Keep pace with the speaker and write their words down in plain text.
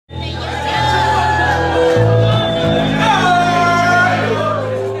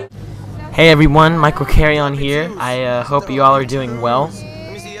Hey everyone, Michael Carreon here. I hope you all are doing well.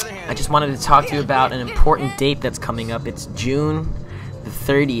 I just wanted to talk to you about an important date that's coming up. It's June the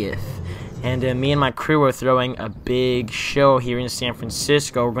 30th. And me and my crew are throwing a big show here in San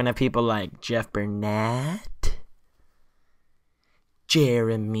Francisco. We're going to have people like BERNAT,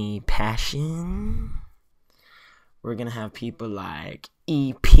 Jeremy Passion. We're going to have people like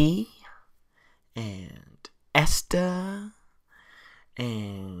EP and Esther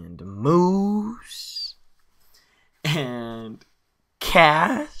and Moose and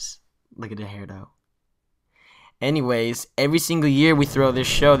Cass. Look at the hair though. Anyways, every single year we throw this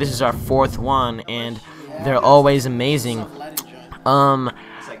show. This is our 4th one, and they're always amazing.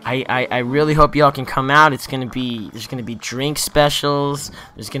 I really hope y'all can come out. There's gonna be drink specials.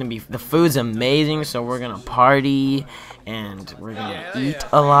 The food's amazing, so we're gonna party and we're gonna eat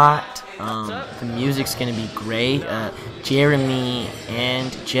a lot. The music's gonna be great. Jeremy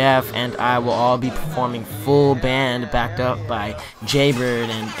and Jeff and I will all be performing full band, backed up by Jaybird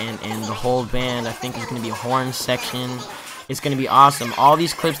and the whole band. I think there's gonna be a horn section. It's gonna be awesome. All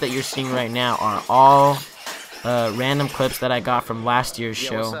these clips that you're seeing right now are all random clips that I got from last year's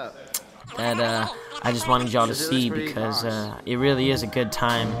show that I just wanted y'all to see because it really is a good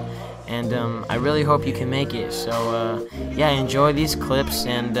time, and I really hope you can make it. So yeah, enjoy these clips,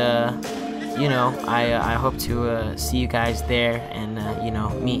 and you know, I hope to see you guys there and you know,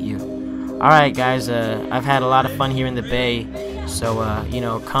 meet you. Alright guys, I've had a lot of fun here in the Bay, so you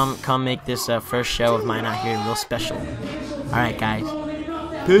know, come make this first show of mine out here real special. Alright guys,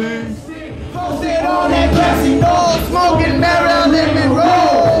 peace. Posted on that grassy knoll, smoking Maryland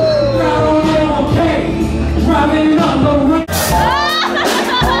roll. Driving on the road.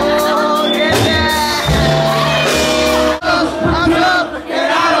 Oh, get that. I'm up, and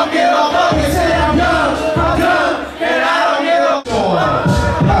I don't give a fuck. They say I'm up, and I don't give a fuck.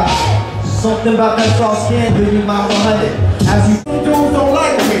 Something about that soft skin, do you mind 100? As you dudes don't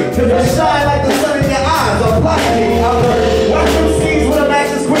like me, cause they shine like the sun in your eyes. Or like me,